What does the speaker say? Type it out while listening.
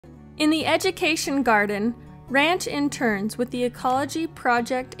In the Education Garden, ranch interns with the Ecology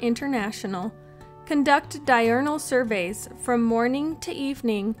Project International conduct diurnal surveys from morning to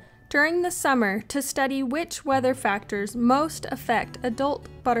evening during the summer to study which weather factors most affect adult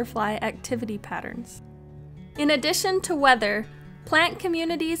butterfly activity patterns. In addition to weather, plant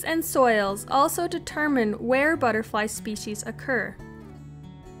communities and soils also determine where butterfly species occur.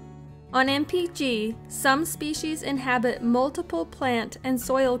 On MPG, some species inhabit multiple plant and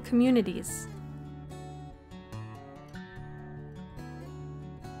soil communities.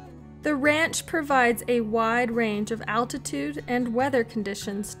 The ranch provides a wide range of altitude and weather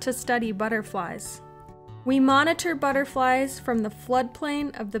conditions to study butterflies. We monitor butterflies from the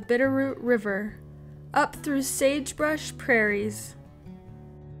floodplain of the Bitterroot River up through sagebrush prairies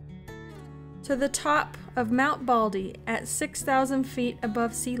to the top of Mount Baldy at 6,000 feet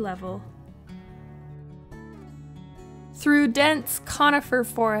above sea level, through dense conifer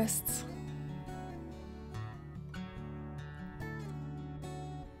forests,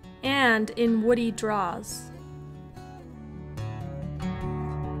 and in woody draws.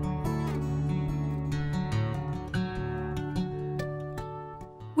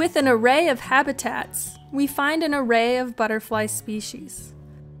 With an array of habitats, we find an array of butterfly species.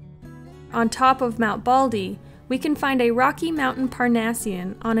 On top of Mount Baldy, we can find a Rocky Mountain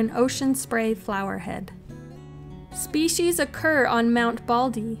Parnassian on an ocean spray flowerhead. Species occur on Mount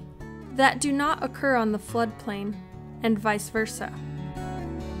Baldy that do not occur on the floodplain, and vice versa.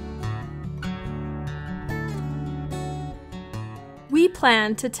 We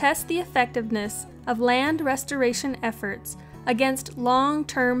plan to test the effectiveness of land restoration efforts against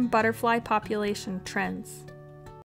long-term butterfly population trends.